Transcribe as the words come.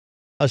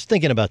I was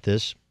thinking about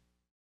this. I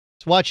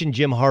was watching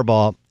Jim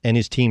Harbaugh and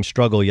his team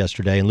struggle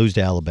yesterday and lose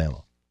to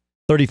Alabama,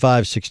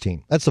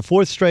 35-16. That's the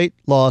fourth straight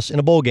loss in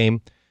a bowl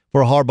game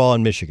for Harbaugh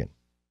in Michigan.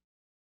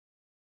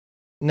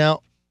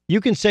 Now,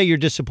 you can say you're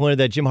disappointed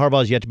that Jim Harbaugh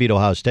has yet to beat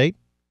Ohio State.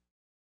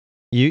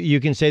 You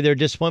can say they're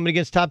disappointment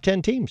against top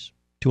 10 teams,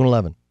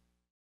 2-11,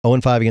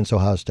 0-5 against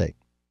Ohio State.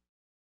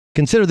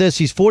 Consider this,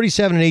 he's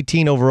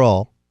 47-18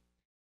 overall.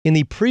 In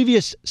the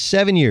previous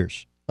 7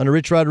 years, under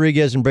Rich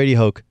Rodriguez and Brady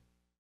Hoke,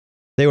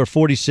 they were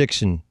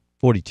 46-42.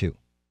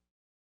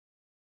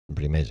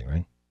 Pretty amazing,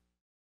 right?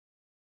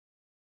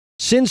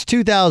 Since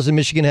 2000,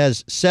 Michigan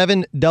has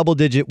 7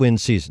 double-digit win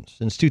seasons.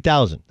 Since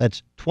 2000,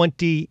 that's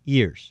 20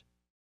 years.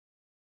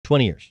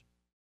 20 years.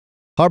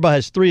 Harbaugh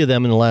has 3 of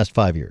them in the last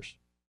 5 years.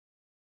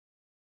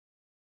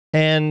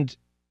 And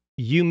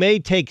you may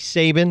take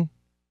Saban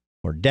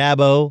or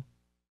Dabo,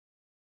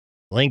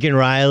 Lincoln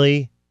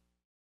Riley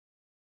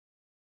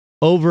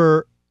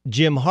over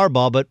Jim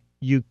Harbaugh, but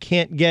you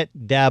can't get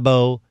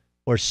Dabo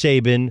or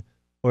Saban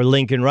or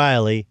Lincoln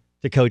Riley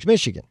to coach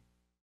Michigan.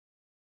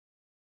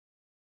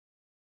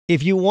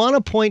 If you want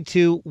to point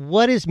to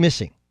what is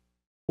missing,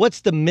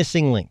 what's the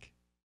missing link?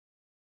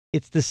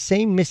 It's the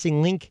same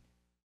missing link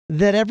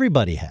that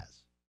everybody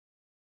has.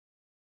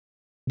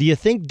 Do you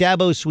think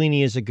Dabo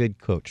Swinney is a good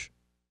coach?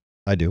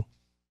 I do.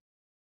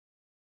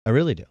 I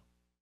really do.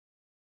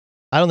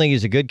 I don't think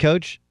he's a good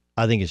coach.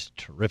 I think he's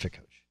a terrific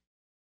coach.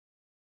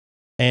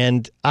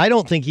 And I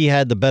don't think he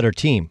had the better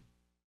team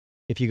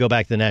if you go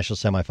back to the national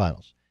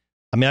semifinals.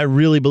 I mean, I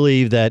really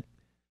believe that,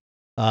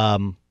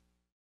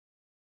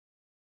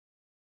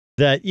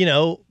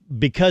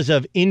 because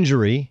of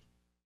injury,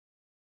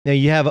 now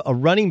you have a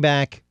running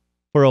back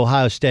for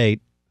Ohio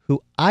State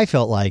who I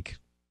felt like,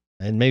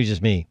 and maybe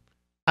just me,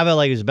 I felt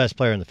like he was the best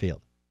player in the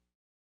field.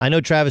 I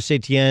know Travis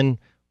Etienne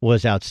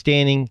was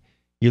outstanding.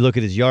 You look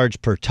at his yards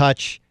per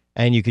touch,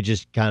 and you could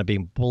just kind of be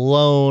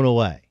blown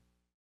away.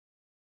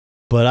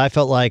 But I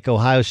felt like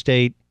Ohio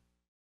State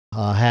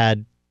has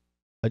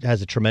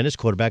a tremendous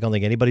quarterback. I don't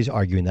think anybody's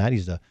arguing that.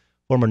 He's the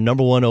former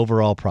number 1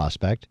 overall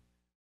prospect.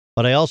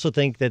 But I also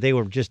think that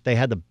they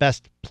had the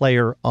best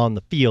player on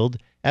the field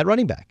at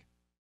running back.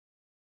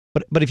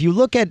 But if you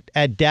look at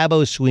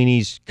Dabo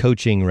Swinney's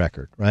coaching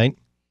record, right?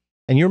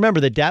 And you remember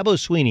that Dabo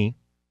Swinney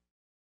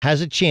has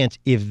a chance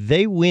if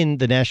they win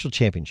the national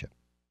championship.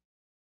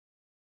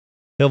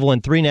 They'll have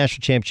won 3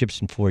 national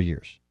championships in 4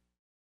 years.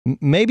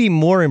 Maybe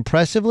more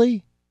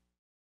impressively,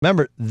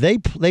 remember, they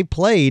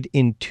played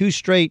in 2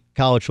 straight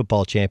college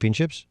football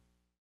championships.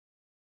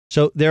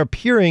 So they're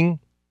appearing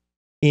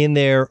in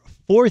their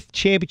 4th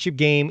championship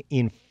game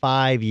in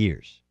 5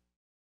 years.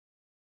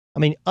 I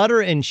mean, utter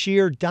and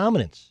sheer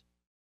dominance.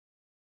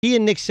 He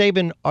and Nick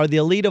Saban are the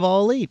elite of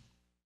all elite.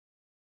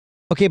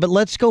 Okay, but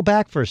let's go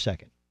back for a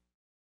second.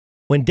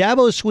 When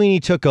Dabo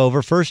Swinney took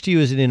over, first he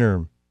was an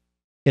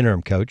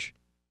interim coach,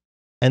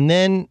 and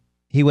then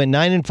he went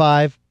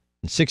 9-5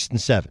 and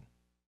 6-7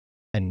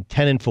 and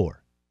 10-4.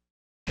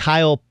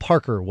 Kyle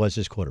Parker was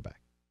his quarterback.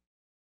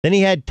 Then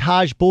he had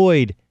Taj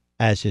Boyd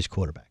as his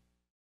quarterback.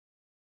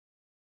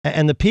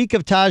 And the peak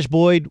of Taj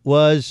Boyd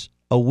was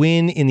a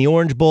win in the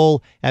Orange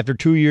Bowl after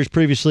 2 years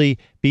previously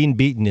being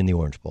beaten in the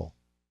Orange Bowl.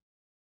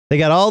 They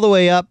got all the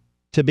way up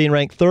to being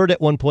ranked 3rd at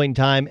one point in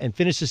time and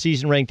finished the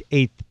season ranked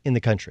 8th in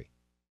the country.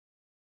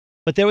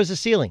 But there was a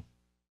ceiling.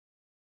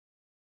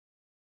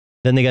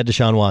 Then they got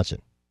Deshaun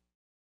Watson.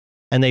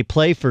 And they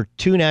play for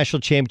 2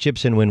 national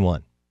championships and win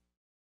 1.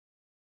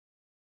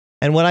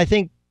 And what I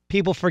think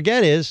people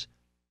forget is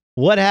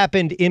what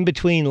happened in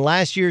between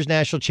last year's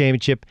national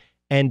championship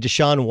and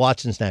Deshaun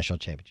Watson's national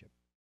championship.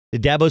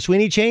 Did Dabo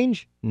Swinney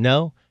change?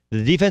 No. Did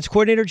the defense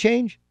coordinator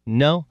change?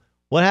 No.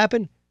 What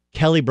happened?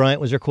 Kelly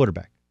Bryant was their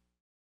quarterback.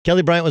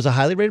 Kelly Bryant was a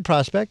highly rated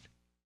prospect.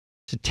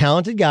 He's a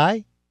talented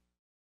guy.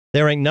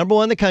 They ranked number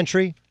 1 in the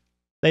country.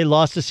 They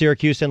lost to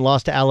Syracuse and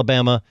lost to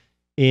Alabama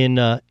in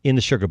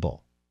the Sugar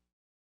Bowl.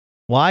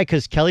 Why?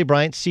 Because Kelly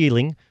Bryant's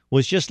ceiling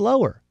was just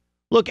lower.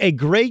 Look, a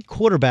great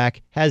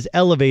quarterback has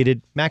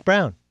elevated Mac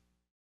Brown.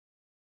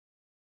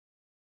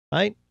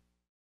 Right?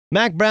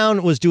 Mac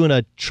Brown was doing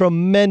a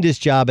tremendous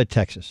job at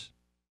Texas.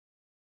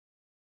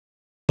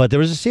 But there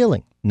was a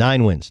ceiling.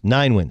 9 wins,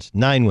 9 wins,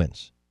 9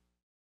 wins.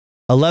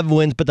 11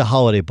 wins but the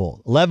Holiday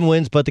Bowl. 11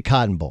 wins but the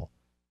Cotton Bowl.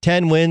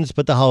 10 wins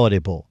but the Holiday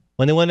Bowl.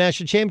 When they won the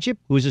national championship,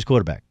 who was his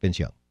quarterback? Vince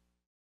Young.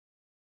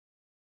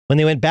 When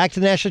they went back to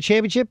the national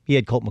championship, he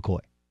had Colt McCoy.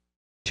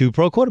 2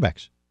 pro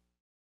quarterbacks.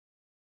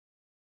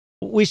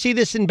 We see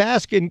this in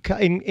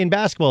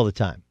basketball all the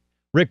time.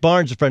 Rick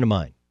Barnes, a friend of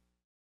mine.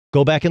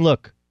 Go back and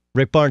look.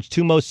 Rick Barnes'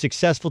 2 most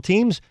successful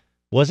teams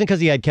wasn't because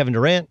he had Kevin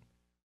Durant,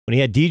 when he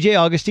had DJ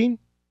Augustine,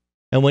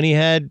 and when he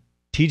had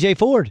TJ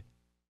Ford.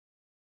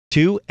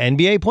 2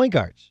 NBA point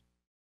guards.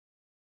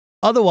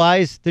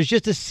 Otherwise, there's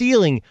just a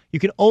ceiling. You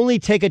can only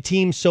take a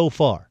team so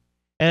far.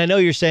 And I know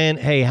you're saying,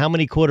 hey, how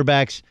many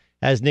quarterbacks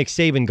has Nick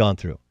Saban gone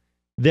through?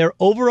 Their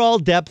overall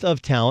depth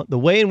of talent, the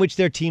way in which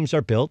their teams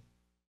are built,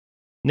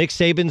 Nick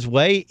Saban's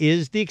way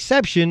is the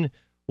exception,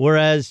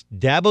 whereas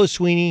Dabo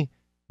Swinney,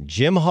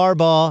 Jim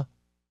Harbaugh,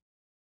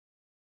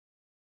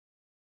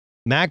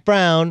 Mac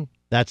Brown,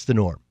 that's the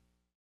norm.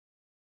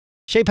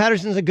 Shea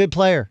Patterson's a good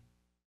player.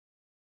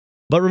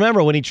 But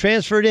remember, when he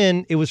transferred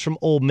in, it was from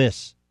Ole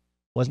Miss.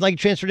 It wasn't like he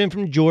transferred in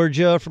from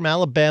Georgia, from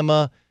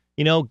Alabama.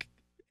 You know,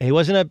 he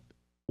wasn't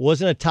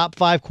a top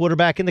 5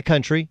 quarterback in the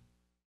country,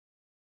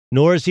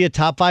 nor is he a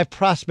top 5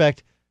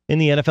 prospect in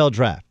the NFL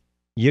draft.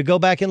 You go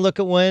back and look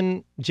at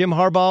when Jim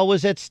Harbaugh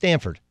was at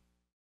Stanford.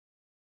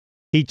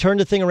 He turned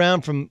the thing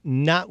around from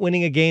not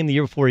winning a game the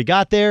year before he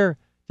got there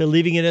to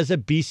leaving it as a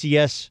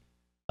BCS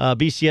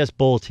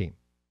bowl team.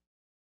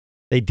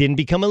 They didn't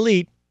become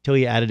elite till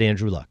he added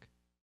Andrew Luck.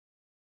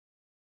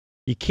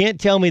 You can't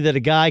tell me that a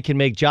guy can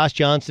make Josh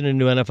Johnson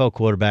into an NFL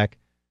quarterback,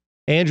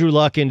 Andrew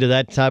Luck into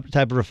that type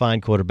of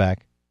refined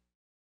quarterback,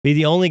 be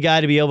the only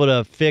guy to be able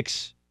to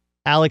fix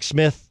Alex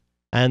Smith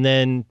and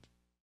then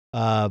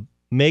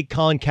make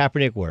Colin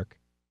Kaepernick work.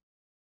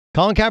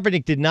 Colin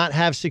Kaepernick did not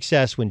have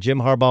success when Jim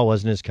Harbaugh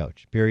wasn't his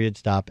coach. Period.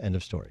 Stop. End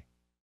of story.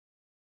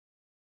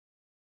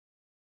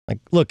 Like,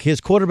 look,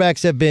 his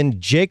quarterbacks have been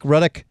Jake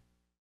Ruddock,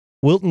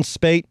 Wilton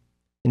Spate,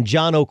 and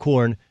John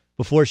O'Korn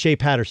before Shea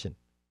Patterson.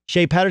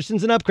 Shea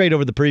Patterson's an upgrade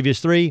over the previous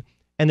 3,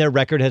 and their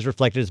record has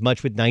reflected as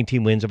much with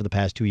 19 wins over the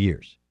past 2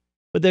 years.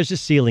 But there's a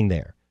ceiling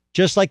there.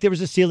 Just like there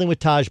was a ceiling with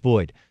Taj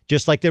Boyd.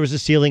 Just like there was a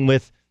ceiling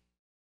with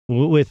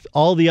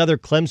all the other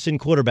Clemson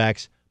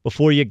quarterbacks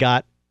before you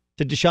got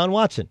to Deshaun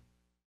Watson.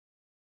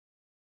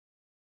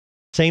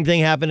 Same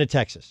thing happened to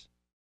Texas.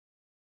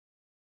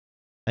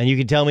 And you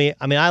can tell me,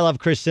 I mean, I love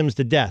Chris Sims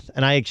to death,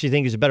 and I actually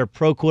think he's a better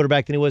pro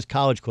quarterback than he was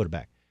college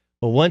quarterback.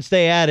 But once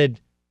they added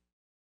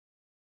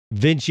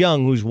Vince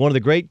Young, who's one of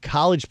the great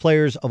college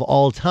players of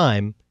all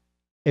time,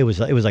 it was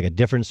like a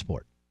different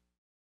sport.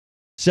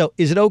 So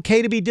is it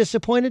okay to be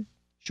disappointed?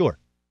 Sure.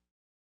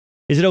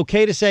 Is it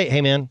okay to say,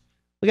 hey, man,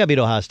 we got to beat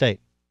Ohio State?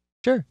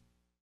 Sure.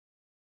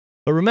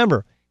 But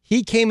remember,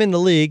 he came in the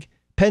league.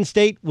 Penn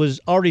State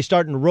was already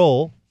starting to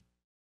roll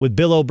with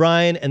Bill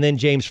O'Brien and then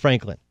James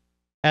Franklin.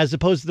 As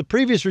opposed to the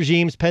previous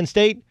regimes, Penn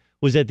State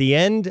was at the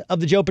end of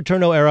the Joe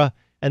Paterno era,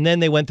 and then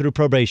they went through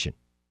probation.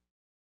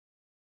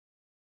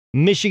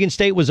 Michigan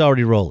State was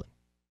already rolling.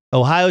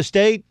 Ohio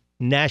State,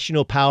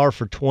 national power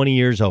for 20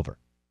 years over.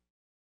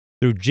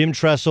 Through Jim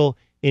Tressel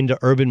into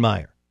Urban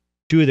Meyer.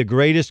 2 of the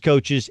greatest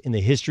coaches in the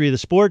history of the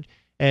sport,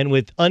 and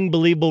with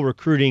unbelievable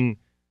recruiting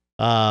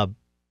depth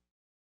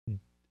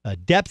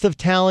of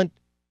talent.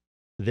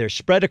 They're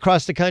spread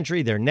across the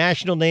country. Their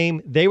national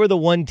name. They were the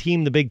one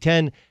team, the Big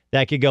Ten,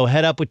 that could go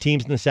head up with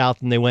teams in the South,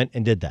 and they went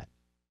and did that.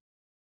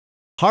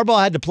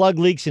 Harbaugh had to plug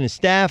leaks in his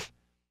staff.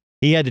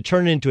 He had to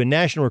turn it into a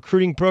national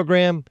recruiting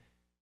program.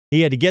 He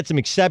had to get some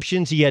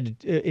exceptions. He had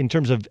to, in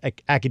terms of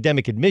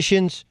academic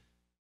admissions,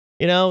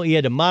 he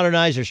had to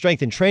modernize their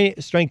strength and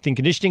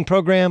conditioning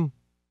program.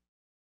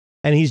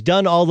 And he's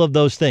done all of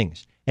those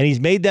things. And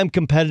he's made them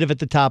competitive at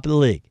the top of the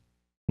league.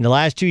 In the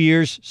last 2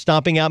 years,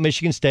 stomping out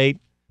Michigan State.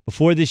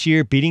 Before this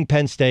year, beating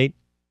Penn State.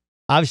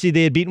 Obviously,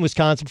 they had beaten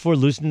Wisconsin before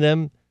losing to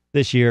them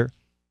this year.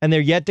 And they're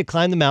yet to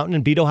climb the mountain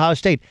and beat Ohio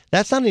State.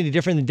 That's not any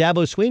different than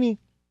Dabo Swinney.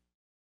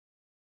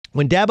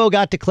 When Dabo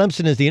got to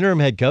Clemson as the interim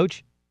head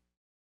coach,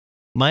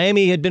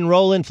 Miami had been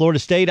rolling. Florida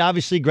State,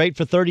 obviously great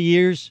for 30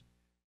 years.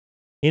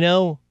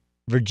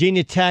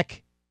 Virginia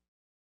Tech.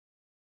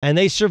 And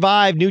they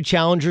survived new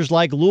challengers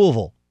like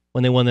Louisville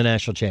when they won the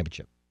national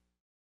championship.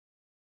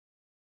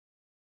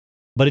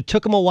 But it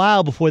took them a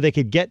while before they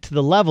could get to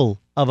the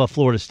level of a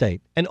Florida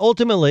State. And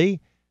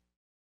ultimately,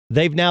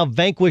 they've now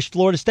vanquished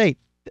Florida State.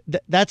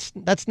 That's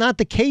not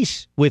the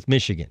case with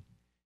Michigan.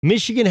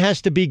 Michigan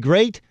has to be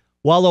great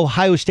while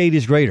Ohio State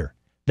is greater.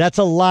 That's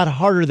a lot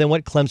harder than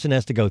what Clemson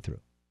has to go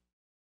through.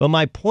 But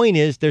my point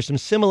is, there's some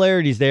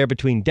similarities there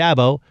between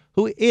Dabo,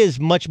 who is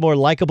much more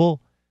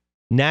likable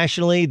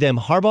nationally than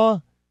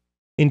Harbaugh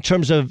in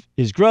terms of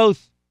his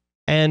growth.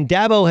 And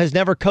Dabo has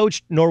never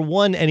coached nor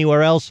won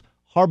anywhere else.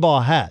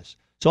 Harbaugh has.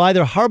 So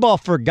either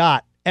Harbaugh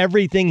forgot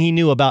everything he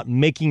knew about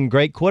making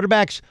great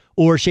quarterbacks,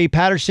 or Shea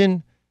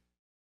Patterson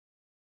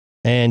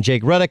and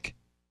Jake Ruddock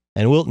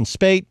and Wilton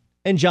Spate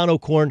and John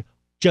O'Korn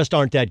just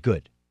aren't that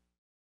good.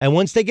 And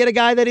once they get a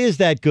guy that is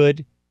that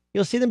good,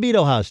 you'll see them beat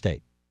Ohio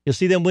State. You'll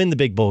see them win the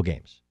big bowl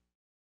games.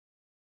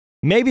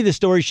 Maybe the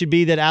story should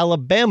be that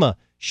Alabama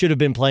should have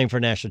been playing for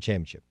a national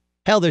championship.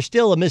 Hell, they're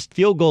still a missed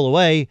field goal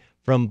away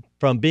from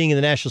being in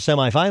the national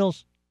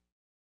semifinals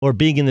or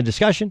being in the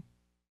discussion.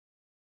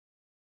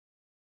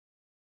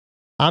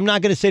 I'm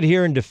not going to sit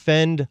here and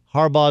defend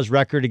Harbaugh's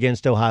record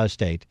against Ohio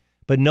State,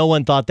 but no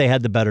one thought they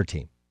had the better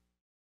team.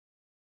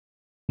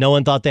 No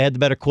one thought they had the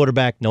better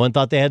quarterback. No one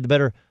thought they had the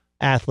better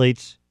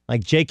athletes.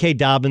 Like J.K.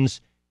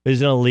 Dobbins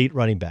is an elite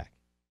running back.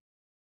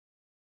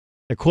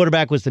 Their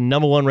quarterback was the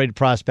number 1 rated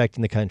prospect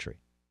in the country.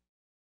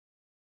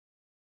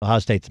 Ohio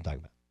State's I'm talking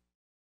about.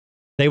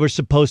 They were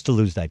supposed to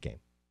lose that game.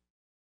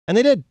 And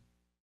they did.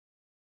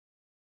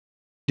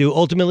 Do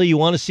ultimately you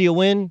want to see a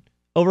win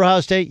over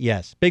Ohio State?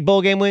 Yes. Big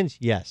bowl game wins?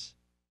 Yes.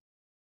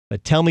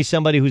 But tell me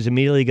somebody who's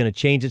immediately going to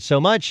change it so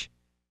much,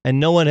 and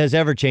no one has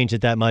ever changed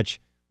it that much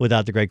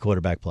without the great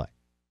quarterback play.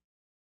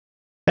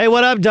 Hey,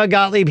 what up? Doug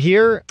Gottlieb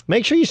here.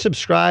 Make sure you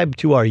subscribe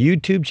to our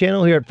YouTube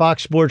channel here at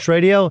Fox Sports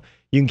Radio.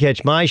 You can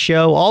catch my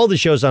show, all the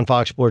shows on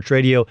Fox Sports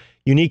Radio,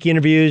 unique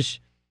interviews,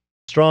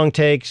 strong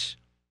takes,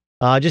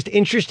 just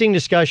interesting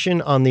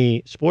discussion on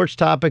the sports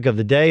topic of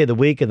the day, of the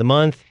week, of the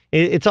month.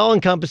 It's all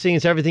encompassing.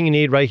 It's everything you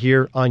need right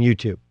here on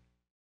YouTube.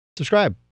 Subscribe.